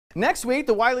Next week,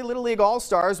 the Wylie Little League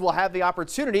All-Stars will have the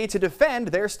opportunity to defend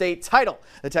their state title.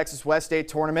 The Texas West State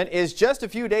Tournament is just a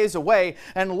few days away,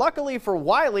 and luckily for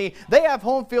Wylie, they have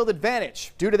home field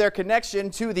advantage. Due to their connection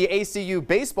to the ACU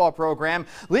baseball program,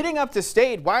 leading up to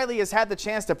state, Wylie has had the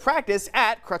chance to practice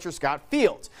at Crutcher Scott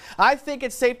Field. I think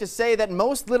it's safe to say that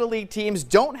most Little League teams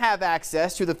don't have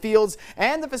access to the fields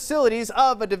and the facilities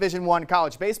of a Division I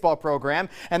college baseball program,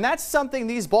 and that's something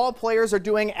these ball players are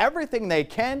doing everything they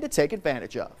can to take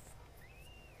advantage of.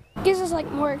 Gives us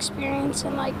more experience,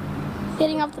 and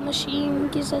hitting off the machine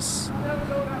gives us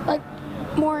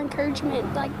more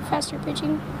encouragement, faster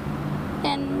pitching,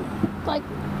 and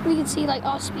we can see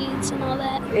off speeds and all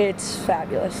that. It's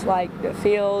fabulous. The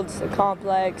fields, the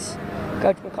complex.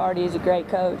 Coach McCarty is a great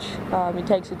coach. He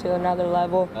takes it to another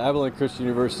level. Abilene Christian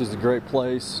University is a great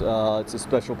place. It's a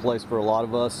special place for a lot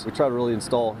of us. We try to really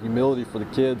install humility for the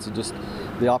kids and just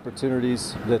the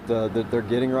opportunities that they're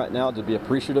getting right now, to be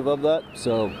appreciative of that.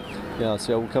 So,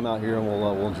 we'll come out here and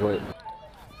we'll enjoy it.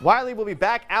 Wylie will be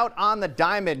back out on the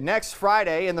diamond next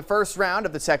Friday in the first round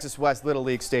of the Texas West Little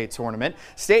League State Tournament.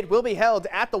 State will be held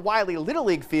at the Wylie Little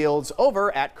League fields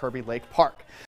over at Kirby Lake Park.